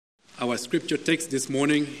Our scripture text this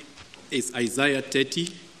morning is Isaiah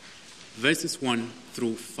 30, verses 1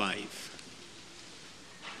 through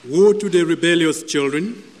 5. Woe to the rebellious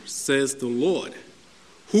children, says the Lord,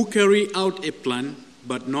 who carry out a plan,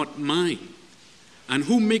 but not mine, and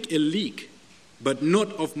who make a league, but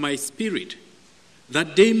not of my spirit,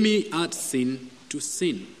 that they may add sin to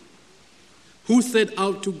sin. Who set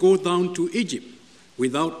out to go down to Egypt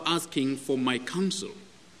without asking for my counsel,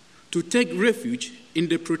 to take refuge in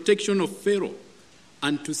the protection of Pharaoh,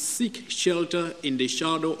 and to seek shelter in the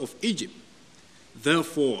shadow of Egypt.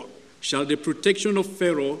 Therefore shall the protection of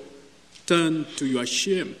Pharaoh turn to your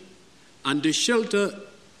shame, and the shelter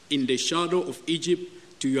in the shadow of Egypt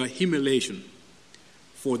to your humiliation.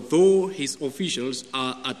 For though his officials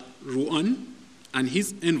are at Ruan, and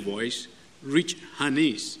his envoys reach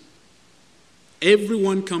Hanes,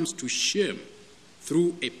 everyone comes to shame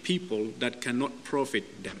through a people that cannot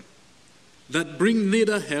profit them, that bring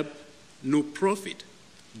neither help nor profit,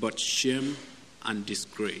 but shame and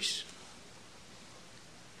disgrace.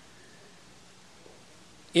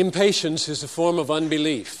 Impatience is a form of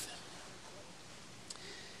unbelief.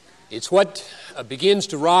 It's what begins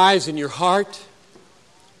to rise in your heart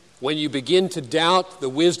when you begin to doubt the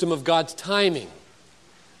wisdom of God's timing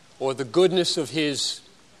or the goodness of His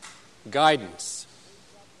guidance.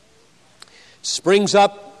 It springs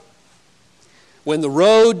up when the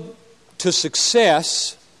road to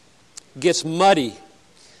success gets muddy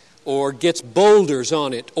or gets boulders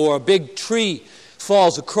on it, or a big tree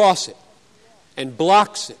falls across it and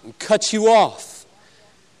blocks it and cuts you off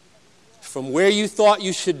from where you thought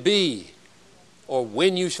you should be or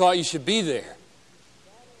when you thought you should be there.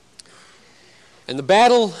 And the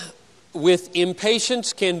battle with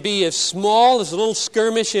impatience can be as small as a little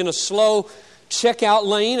skirmish in a slow checkout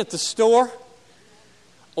lane at the store,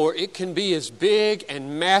 or it can be as big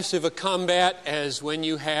and massive a combat as when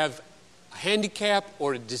you have a handicap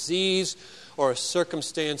or a disease or a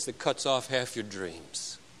circumstance that cuts off half your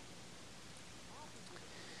dreams.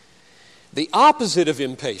 The opposite of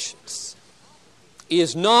impatience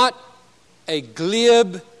is not a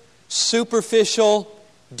glib, superficial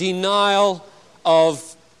denial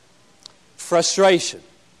of frustration.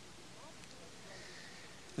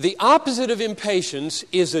 The opposite of impatience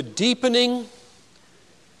is a deepening,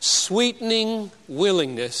 sweetening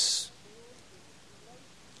willingness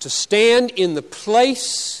to stand in the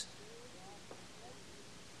place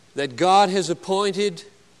that God has appointed,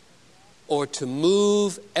 or to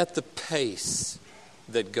move at the pace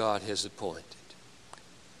that God has appointed.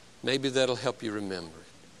 Maybe that'll help you remember it.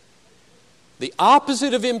 The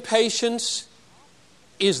opposite of impatience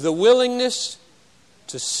is the willingness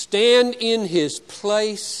to stand in His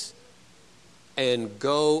place and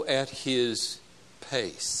go at His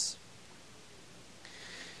pace.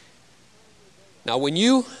 Now, when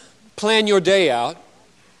you plan your day out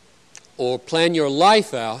or plan your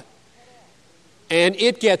life out and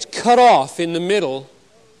it gets cut off in the middle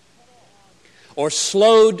or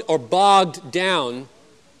slowed or bogged down,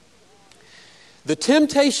 the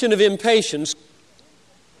temptation of impatience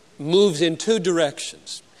moves in two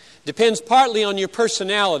directions. Depends partly on your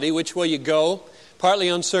personality, which way you go, partly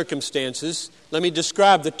on circumstances. Let me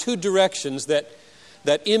describe the two directions that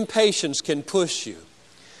impatience can push you.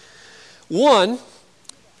 One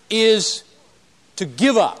is to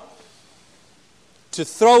give up, to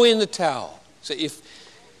throw in the towel. So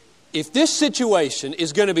if this situation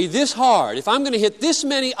is going to be this hard, if I'm going to hit this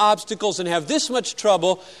many obstacles and have this much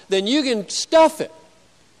trouble, then you can stuff it.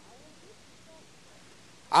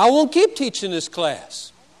 I won't keep teaching this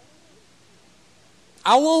class.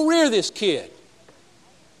 I won't rear this kid.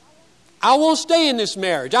 I won't stay in this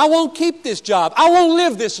marriage. I won't keep this job. I won't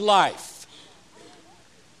live this life.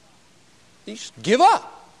 You just give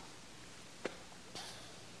up.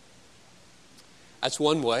 That's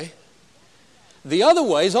one way. The other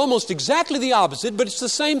way is almost exactly the opposite, but it's the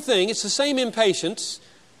same thing. It's the same impatience.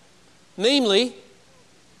 Namely,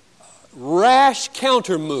 rash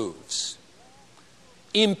counter moves,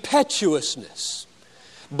 impetuousness,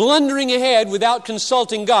 blundering ahead without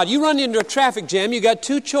consulting God. You run into a traffic jam, you got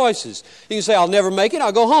two choices. You can say, I'll never make it,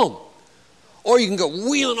 I'll go home. Or you can go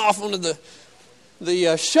wheeling off onto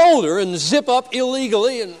the shoulder and zip up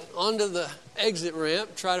illegally and onto the exit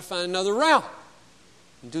ramp, try to find another route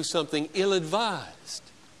and do something ill-advised.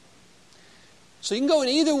 So you can go in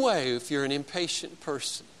either way if you're an impatient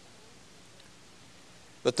person.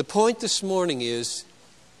 But the point this morning is,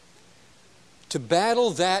 to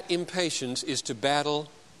battle that impatience is to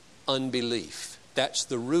battle unbelief. That's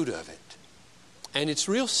the root of it. And it's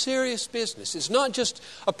real serious business. It's not just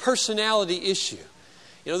a personality issue.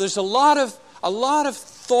 You know, there's a lot of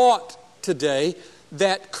thought today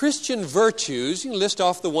that Christian virtues, you can list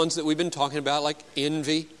off the ones that we've been talking about, like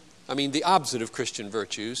envy, the opposite of Christian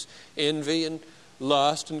virtues, envy and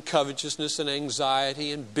lust and covetousness and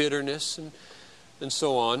anxiety and bitterness and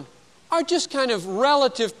so on, are just kind of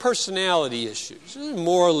relative personality issues,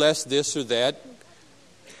 more or less this or that,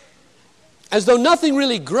 as though nothing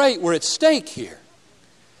really great were at stake here.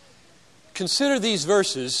 Consider these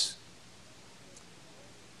verses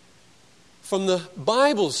from the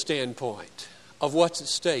Bible's standpoint of what's at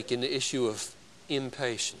stake in the issue of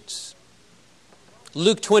impatience.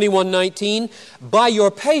 Luke 21:19, by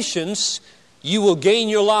your patience you will gain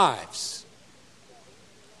your lives.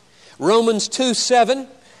 Romans 2:7,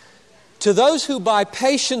 to those who by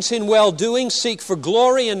patience in well-doing seek for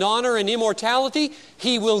glory and honor and immortality,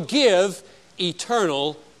 He will give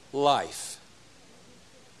eternal life.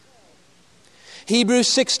 Hebrews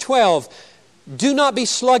 6:12, do not be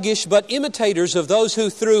sluggish, but imitators of those who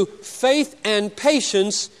through faith and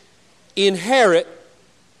patience inherit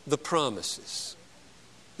the promises.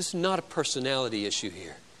 This is not a personality issue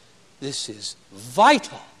here. This is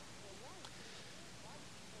vital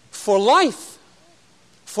for life,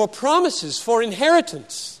 for promises, for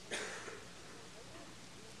inheritance.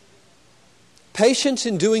 Patience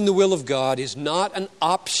in doing the will of God is not an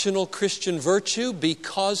optional Christian virtue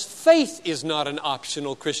because faith is not an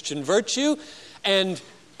optional Christian virtue, and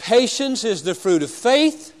patience is the fruit of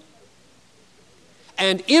faith,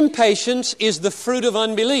 and impatience is the fruit of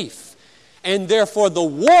unbelief. And therefore the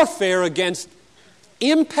warfare against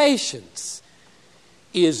impatience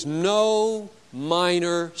is no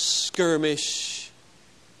minor skirmish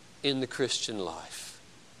in the Christian life.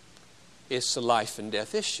 It's a life and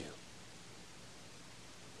death issue.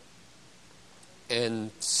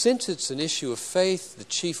 And since it's an issue of faith, the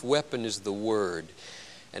chief weapon is the Word.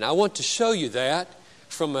 And I want to show you that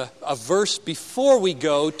from a verse before we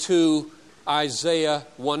go to Isaiah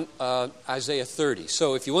 30.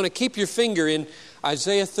 So if you want to keep your finger in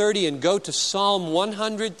Isaiah 30 and go to Psalm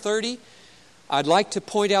 130, I'd like to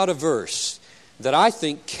point out a verse that I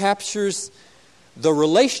think captures the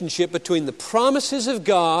relationship between the promises of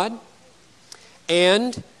God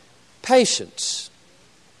and patience.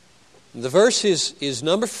 The verse is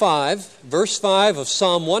number 5, verse 5 of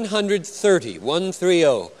Psalm 130,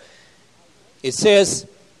 130. It says,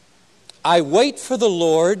 I wait for the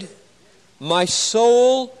Lord, my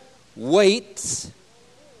soul waits,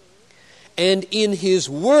 and in His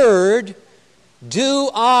word do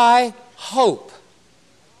I hope.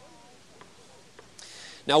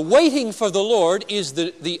 Now, waiting for the Lord is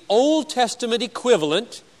the Old Testament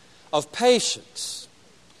equivalent of patience.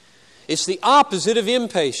 It's the opposite of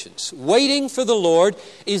impatience. Waiting for the Lord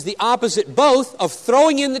is the opposite both of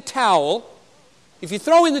throwing in the towel. If you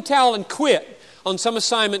throw in the towel and quit on some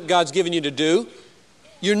assignment God's given you to do,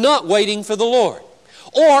 you're not waiting for the Lord.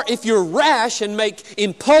 Or if you're rash and make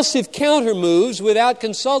impulsive counter moves without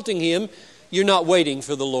consulting Him, you're not waiting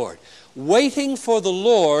for the Lord. Waiting for the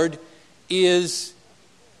Lord is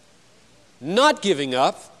not giving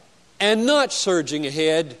up and not surging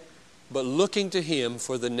ahead, but looking to Him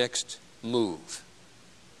for the next move.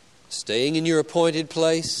 Staying in your appointed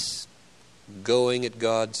place, going at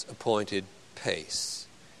God's appointed pace.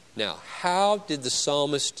 Now, how did the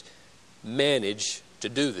psalmist manage to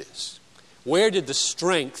do this? Where did the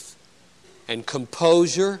strength and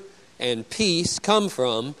composure and peace come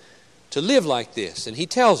from to live like this? And he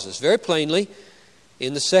tells us very plainly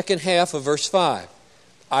in the second half of verse 5.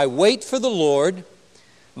 I wait for the Lord,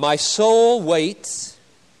 my soul waits,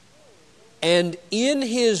 and in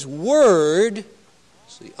His word,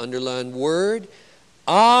 so the underlined word,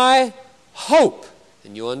 I hope.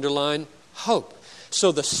 And you underline hope.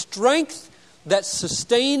 So the strength that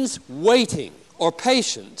sustains waiting or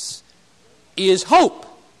patience is hope.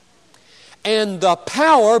 And the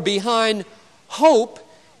power behind hope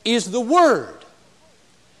is the Word.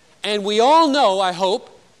 And we all know, I hope,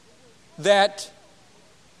 that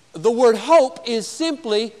the word hope is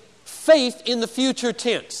simply faith in the future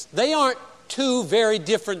tense. They aren't two very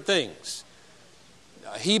different things.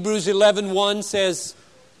 Hebrews 11:1 says,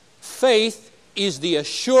 faith is the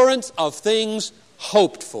assurance of things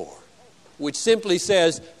hoped for, which simply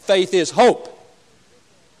says faith is hope.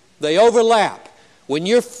 They overlap. When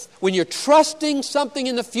you're trusting something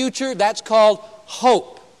in the future, that's called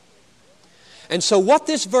hope. And so what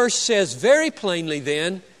this verse says very plainly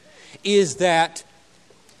then is that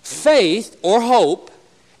faith or hope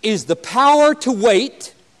is the power to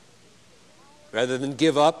wait rather than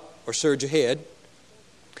give up or surge ahead.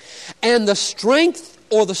 And the strength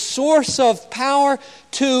or the source of power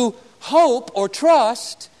to hope or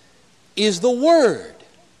trust is the Word.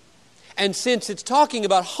 And since it's talking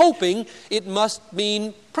about hoping, it must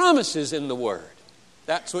mean promises in the Word.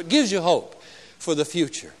 That's what gives you hope for the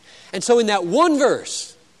future. And so in that one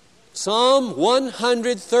verse, Psalm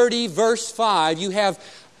 130 verse 5, you have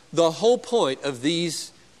the whole point of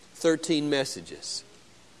these 13 messages.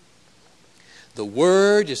 The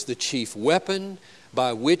Word is the chief weapon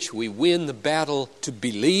by which we win the battle to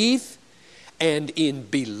believe, and in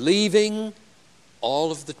believing,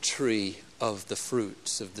 all of the tree of the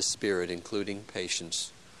fruits of the Spirit, including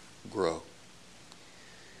patience, grow.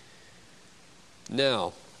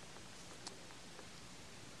 Now,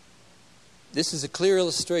 this is a clear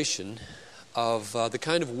illustration of the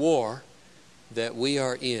kind of war that we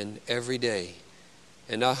are in every day.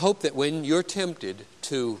 And I hope that when you're tempted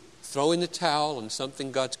to throw in the towel on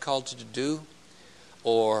something God's called you to do,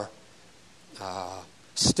 or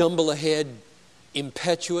stumble ahead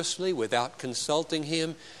impetuously without consulting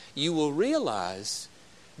Him, you will realize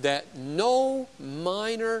that no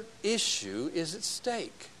minor issue is at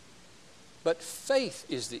stake. But faith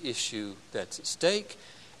is the issue that's at stake,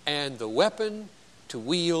 and the weapon to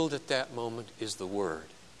wield at that moment is the Word.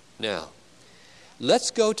 Now, let's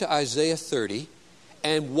go to Isaiah 30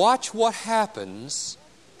 and watch what happens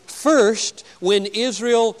first when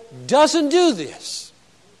Israel doesn't do this.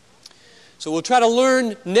 So we'll try to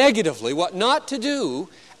learn negatively what not to do,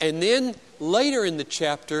 and then later in the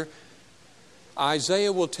chapter,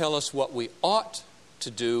 Isaiah will tell us what we ought to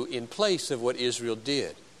do in place of what Israel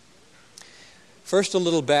did. First, a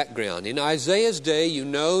little background. In Isaiah's day, you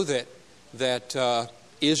know that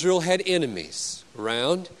Israel had enemies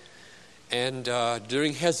around, and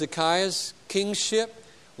during Hezekiah's kingship,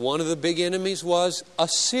 one of the big enemies was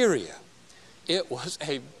Assyria. It was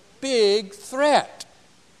a big threat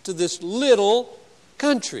to this little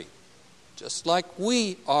country, just like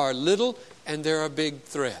we are little and there are big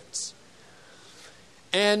threats.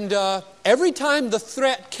 And every time the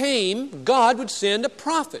threat came, God would send a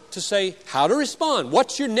prophet to say how to respond.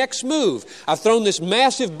 What's your next move? I've thrown this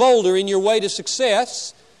massive boulder in your way to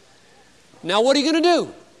success. Now what are you going to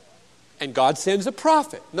do? And God sends a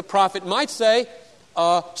prophet. And the prophet might say,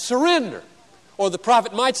 surrender. Or the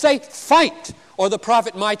prophet might say, fight. Or the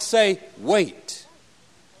prophet might say, wait.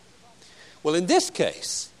 Well, in this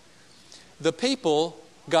case, the people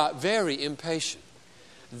got very impatient.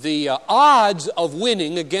 The odds of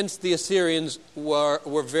winning against the Assyrians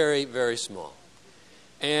were very, very small.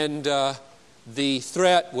 And the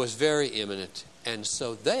threat was very imminent. And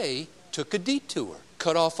so they took a detour,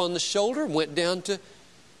 cut off on the shoulder, and went down to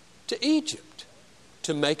Egypt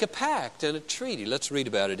to make a pact and a treaty. Let's read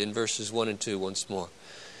about it in verses 1 and 2 once more.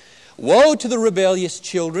 Woe to the rebellious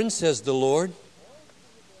children, says the Lord,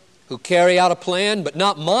 who carry out a plan, but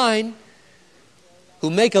not mine, who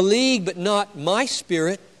make a league, but not my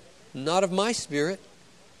spirit, not of my spirit,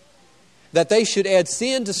 that they should add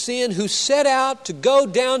sin to sin, who set out to go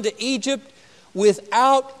down to Egypt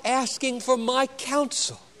without asking for my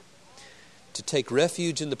counsel, to take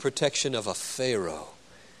refuge in the protection of a Pharaoh,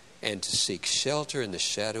 and to seek shelter in the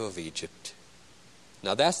shadow of Egypt.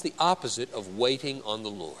 Now that's the opposite of waiting on the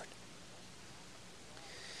Lord.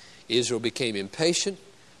 Israel became impatient.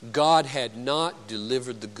 God had not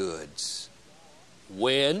delivered the goods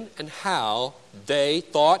when and how they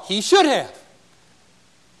thought He should have.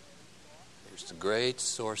 There's the great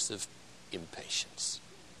source of impatience.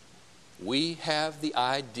 We have the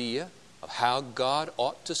idea of how God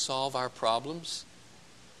ought to solve our problems,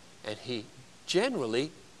 and He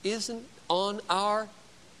generally isn't on our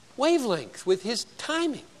wavelength with His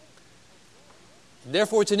timing. And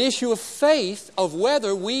therefore, it's an issue of faith of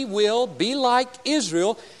whether we will be like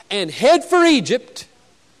Israel and head for Egypt,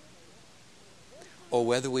 or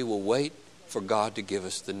whether we will wait for God to give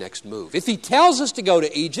us the next move. If He tells us to go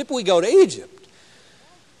to Egypt, we go to Egypt.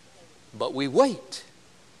 But we wait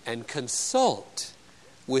and consult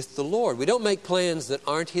with the Lord. We don't make plans that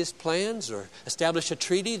aren't His plans, or establish a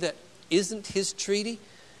treaty that isn't His treaty.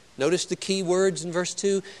 Notice the key words in verse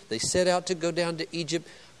 2. They set out to go down to Egypt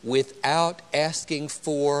without asking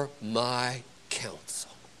for my counsel.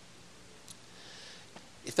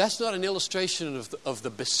 If that's not an illustration of the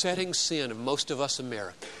besetting sin of most of us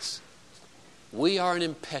Americans, we are an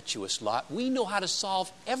impetuous lot. We know how to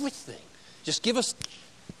solve everything. Just give us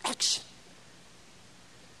action.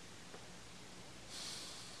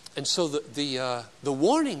 And so the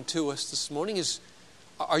warning to us this morning is,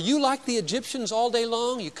 are you like the Egyptians all day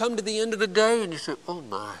long? You come to the end of the day and you say, oh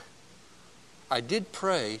my. I did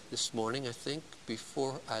pray this morning, I think,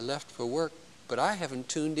 before I left for work, but I haven't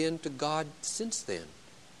tuned in to God since then.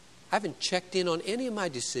 I haven't checked in on any of my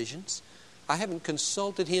decisions. I haven't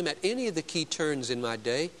consulted Him at any of the key turns in my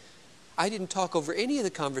day. I didn't talk over any of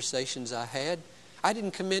the conversations I had. I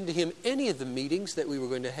didn't commend to him any of the meetings that we were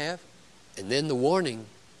going to have. And then the warning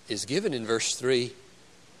is given in verse 3.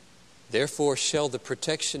 Therefore shall the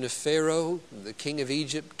protection of Pharaoh, the king of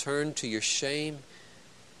Egypt, turn to your shame,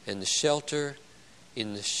 and the shelter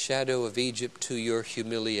in the shadow of Egypt to your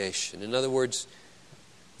humiliation. In other words,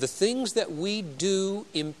 the things that we do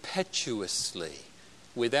impetuously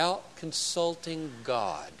without consulting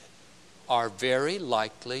God are very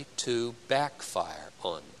likely to backfire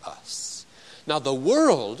on us. Now, the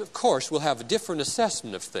world, of course, will have a different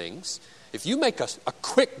assessment of things. If you make a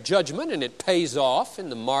quick judgment and it pays off in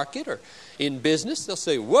the market or in business, they'll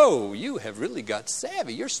say, whoa, you have really got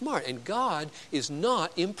savvy, you're smart. And God is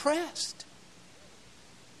not impressed.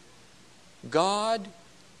 God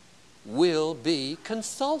will be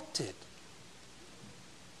consulted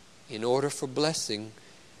in order for blessing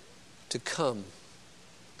to come.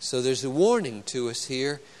 So there's a warning to us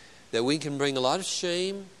here that we can bring a lot of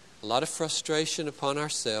shame, a lot of frustration upon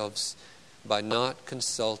ourselves by not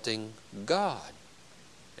consulting God.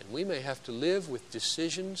 And we may have to live with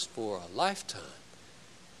decisions for a lifetime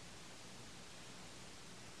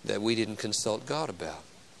that we didn't consult God about.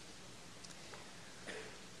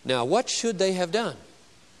 Now, what should they have done?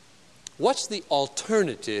 What's the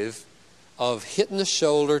alternative of hitting the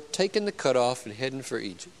shoulder, taking the cutoff, and heading for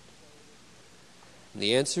Egypt? And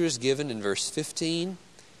the answer is given in verse 15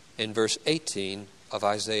 and verse 18 of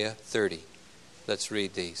Isaiah 30. Let's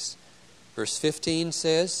read these. Verse 15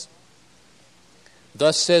 says,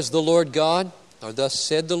 Thus says the Lord God, or thus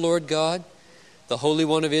said the Lord God, the Holy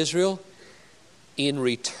One of Israel, in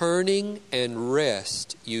returning and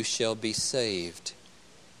rest you shall be saved.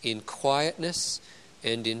 In quietness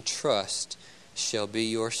and in trust shall be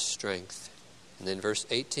your strength. And then verse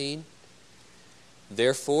 18,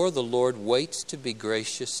 Therefore the Lord waits to be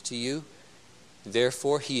gracious to you.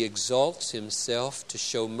 Therefore he exalts himself to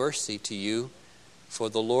show mercy to you. For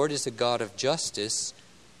the Lord is a God of justice.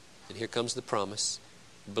 And here comes the promise.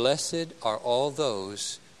 Blessed are all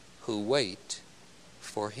those who wait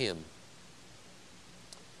for him.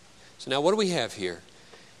 So now what do we have here?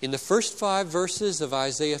 In the first 5 verses of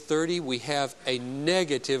Isaiah 30, we have a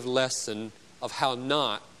negative lesson of how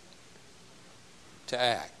not to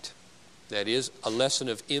act. That is, a lesson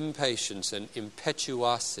of impatience and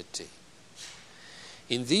impetuosity.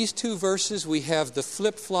 In these 2 verses, we have the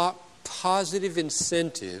flip-flop positive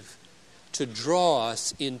incentive to draw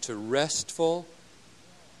us into restful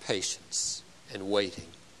patience and waiting.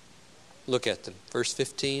 Look at them. Verse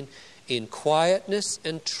 15, In quietness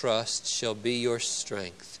and trust shall be your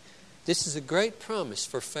strength. This is a great promise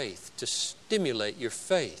for faith, to stimulate your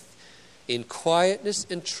faith. In quietness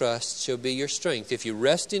and trust shall be your strength. If you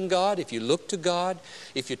rest in God, if you look to God,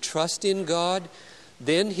 if you trust in God,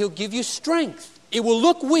 then He'll give you strength. It will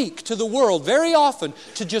look weak to the world very often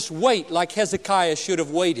to just wait like Hezekiah should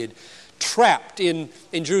have waited, trapped in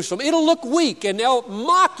Jerusalem. It'll look weak, and they'll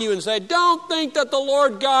mock you and say, don't think that the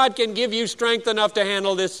Lord God can give you strength enough to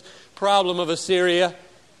handle this problem of Assyria.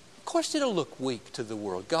 Of course it'll look weak to the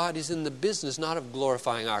world. God is in the business not of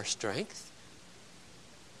glorifying our strength.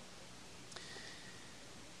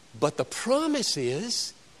 But the promise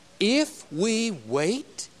is, if we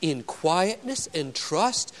wait in quietness and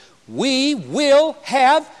trust, we will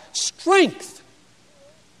have strength.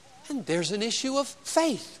 And there's an issue of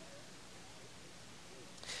faith.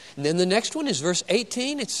 And then the next one is verse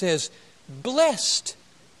 18. It says, blessed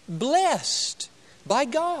by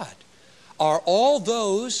God are all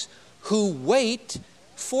those who wait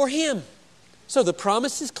for Him. So the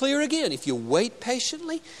promise is clear again. If you wait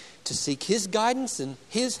patiently to seek His guidance and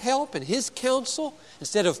His help and His counsel,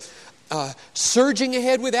 instead of surging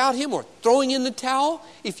ahead without Him or throwing in the towel,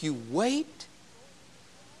 if you wait,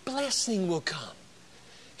 blessing will come.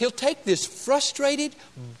 He'll take this frustrated,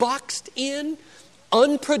 boxed in,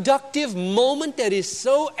 unproductive moment that is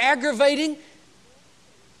so aggravating,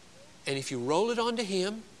 and if you roll it onto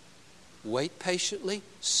Him, wait patiently,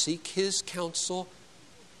 seek His counsel,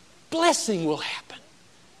 blessing will happen.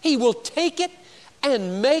 He will take it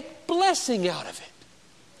and make blessing out of it.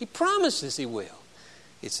 He promises He will.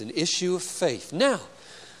 It's an issue of faith. Now,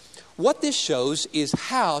 what this shows is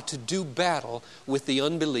how to do battle with the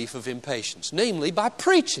unbelief of impatience, namely by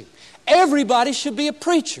preaching. Everybody should be a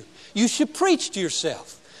preacher. You should preach to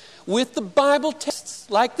yourself with the Bible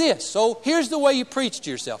texts like this. So here's the way you preach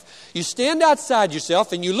to yourself. You stand outside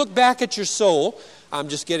yourself and you look back at your soul. I'm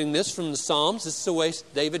just getting this from the Psalms. This is the way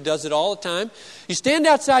David does it all the time. You stand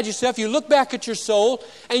outside yourself, you look back at your soul,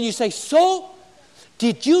 and you say, soul,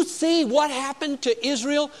 did you see what happened to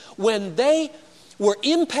Israel when they were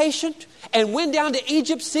impatient and went down to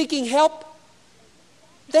Egypt seeking help?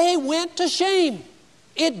 They went to shame.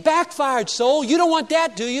 It backfired, soul. You don't want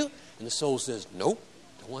that, do you? And the soul says, nope,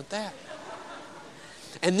 don't want that.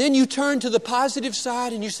 And then you turn to the positive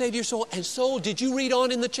side and you say to your soul, and soul, did you read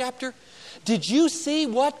on in the chapter? Did you see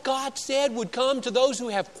what God said would come to those who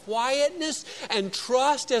have quietness and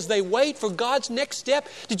trust as they wait for God's next step?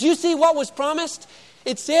 Did you see what was promised?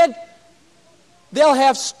 It said they'll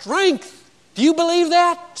have strength. Do you believe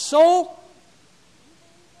that, soul?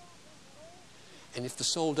 And if the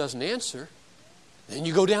soul doesn't answer, then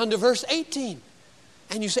you go down to verse 18.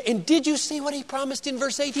 And you say, and did you see what he promised in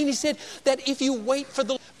verse 18? He said that if you wait for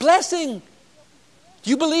the blessing, do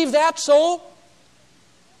you believe that, soul?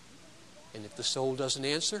 And if the soul doesn't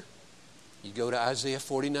answer, you go to Isaiah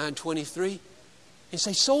 49:23 and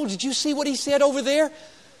say, soul, did you see what he said over there?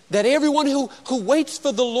 That everyone who waits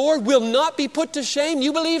for the Lord will not be put to shame.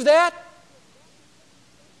 You believe that?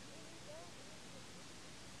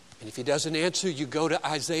 And if he doesn't answer, you go to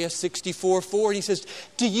Isaiah 64:4 and he says,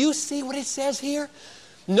 do you see what it says here?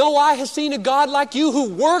 No eye has seen a God like you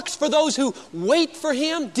who works for those who wait for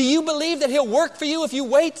him. Do you believe that he'll work for you if you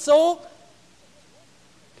wait, soul?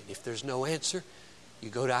 And if there's no answer, you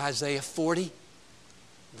go to Isaiah 40,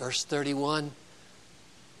 verse 31.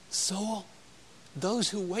 Soul, those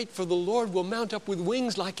who wait for the Lord will mount up with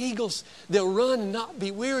wings like eagles. They'll run and not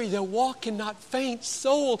be weary. They'll walk and not faint.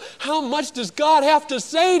 Soul, how much does God have to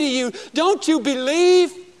say to you? Don't you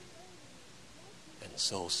believe? And the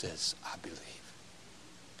soul says, I believe.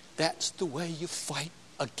 That's the way you fight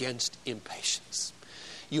against impatience.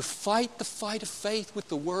 You fight the fight of faith with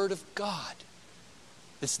the Word of God.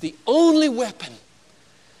 It's the only weapon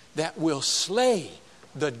that will slay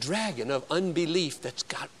the dragon of unbelief that's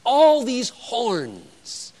got all these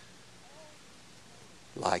horns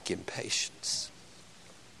like impatience.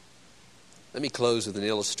 Let me close with an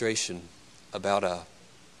illustration about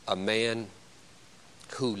a man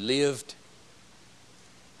who lived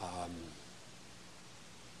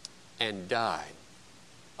and died,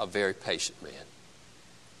 a very patient man.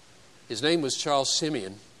 His name was Charles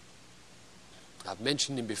Simeon. I've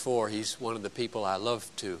mentioned him before. He's one of the people I love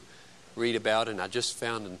to read about, and I just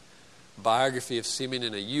found a biography of Simeon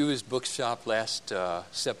in a used bookshop last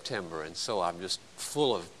September, and so I'm just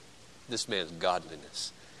full of this man's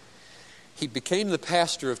godliness. He became the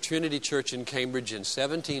pastor of Trinity Church in Cambridge in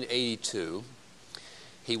 1782.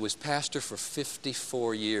 He was pastor for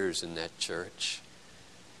 54 years in that church,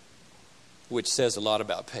 which says a lot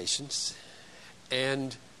about patience.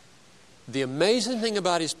 And the amazing thing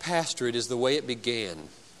about his pastorate is the way it began.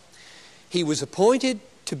 He was appointed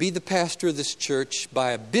to be the pastor of this church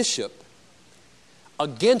by a bishop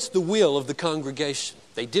against the will of the congregation.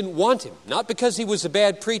 They didn't want him, not because he was a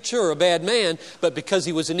bad preacher or a bad man, but because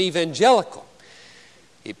he was an evangelical.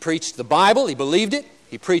 He preached the Bible, he believed it.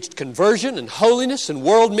 He preached conversion and holiness and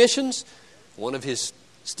world missions. One of his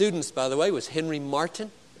students, by the way, was Henry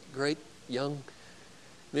Martin, great young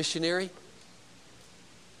missionary.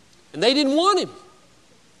 And they didn't want him.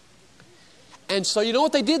 And so you know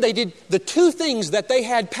what they did? They did the two things that they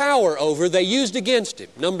had power over, they used against him.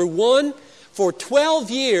 Number one, for 12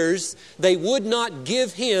 years, they would not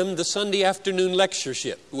give him the Sunday afternoon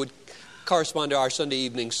lectureship. It would correspond to our Sunday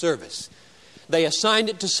evening service. They assigned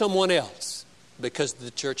it to someone else because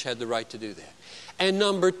the church had the right to do that. And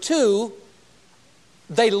number two,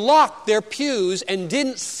 they locked their pews and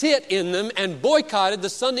didn't sit in them and boycotted the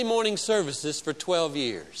Sunday morning services for 12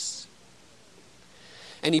 years.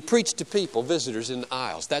 And he preached to people, visitors in the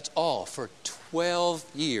aisles. That's all for 12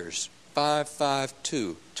 years.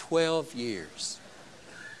 552, 12 years.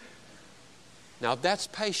 Now that's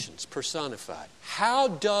patience personified. How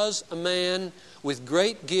does a man with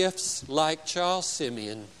great gifts like Charles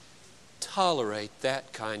Simeon tolerate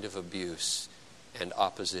that kind of abuse and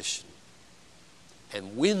opposition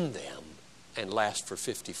and win them and last for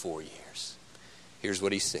 54 years? Here's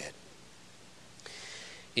what he said.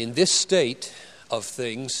 In this state of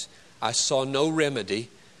things, I saw no remedy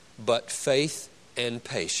but faith and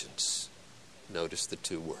patience. Notice the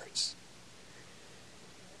two words.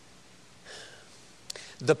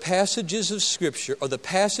 The passages of Scripture, or the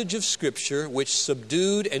passage of Scripture which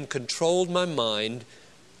subdued and controlled my mind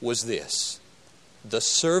was this: the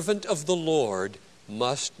servant of the Lord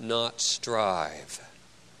must not strive.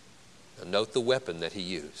 Now note the weapon that he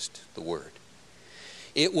used, the word.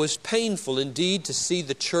 It was painful indeed to see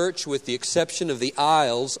the church, with the exception of the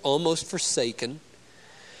aisles, almost forsaken.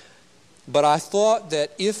 But I thought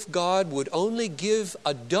that if God would only give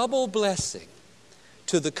a double blessing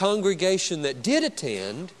to the congregation that did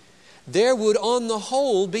attend, there would on the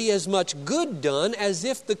whole be as much good done as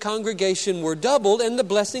if the congregation were doubled and the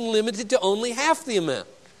blessing limited to only half the amount.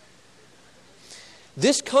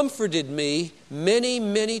 This comforted me many,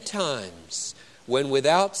 many times when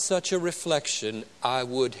without such a reflection I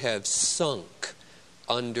would have sunk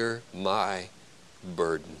under my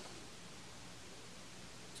burden.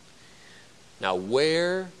 Now,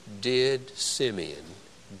 where did Simeon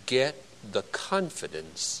get the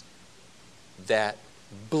confidence that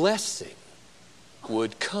blessing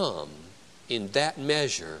would come in that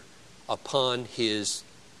measure upon his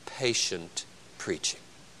patient preaching?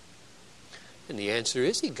 And the answer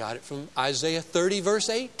is he got it from Isaiah 30, verse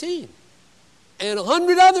 18. And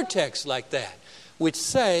 100 other texts like that, which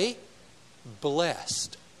say,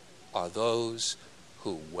 blessed are those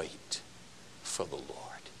who wait for the Lord.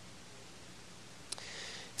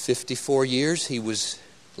 54 years he was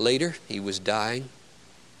dying.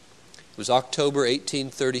 It was October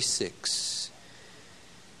 1836.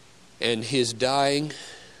 And his dying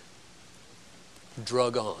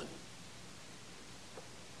drug on.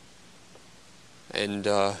 And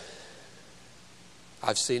I've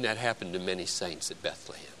seen that happen to many saints at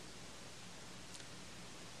Bethlehem.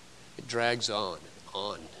 It drags on and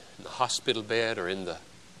on. In the hospital bed or in the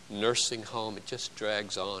nursing home, it just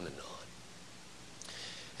drags on and on.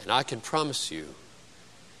 And I can promise you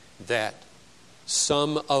that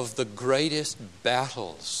some of the greatest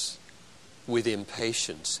battles with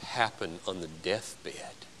impatience happen on the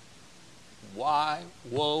deathbed. Why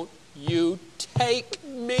won't you take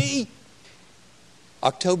me?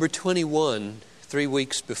 October 21, 3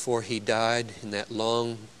 weeks before he died, in that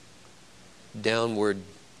long downward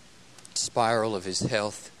spiral of his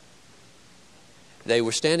health, they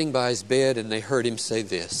were standing by his bed and they heard him say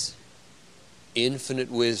this: infinite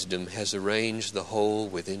wisdom has arranged the whole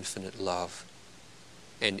with infinite love,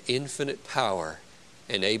 and infinite power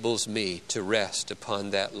enables me to rest upon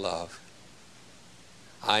that love.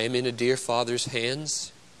 I am in a dear Father's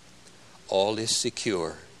hands. All is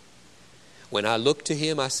secure. When I look to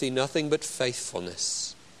Him, I see nothing but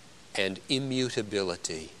faithfulness and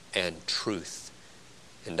immutability and truth.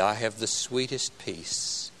 And I have the sweetest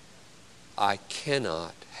peace. I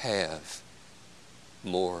cannot have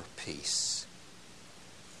more peace.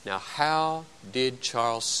 Now, how did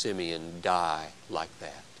Charles Simeon die like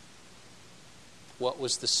that? What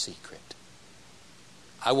was the secret?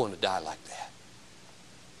 I want to die like that.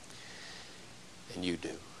 And you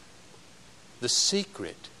do. The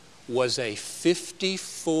secret was a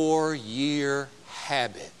 54-year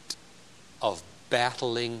habit of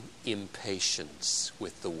battling impatience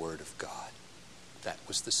with the Word of God. That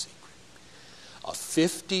was the secret. A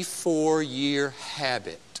 54-year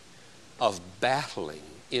habit of battling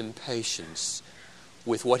impatience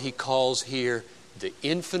with what he calls here the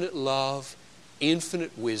infinite love,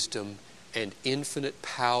 infinite wisdom, and infinite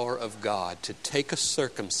power of God to take a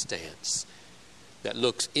circumstance that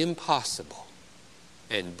looks impossible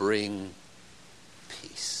and bring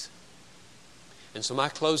peace. And so my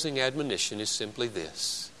closing admonition is simply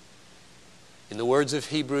this. In the words of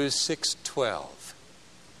Hebrews 6:12,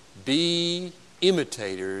 be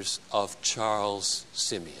imitators of Charles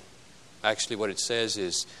Simeon. Actually, what it says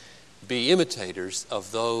is, be imitators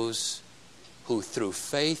of those who through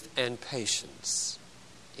faith and patience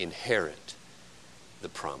inherit the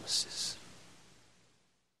promises.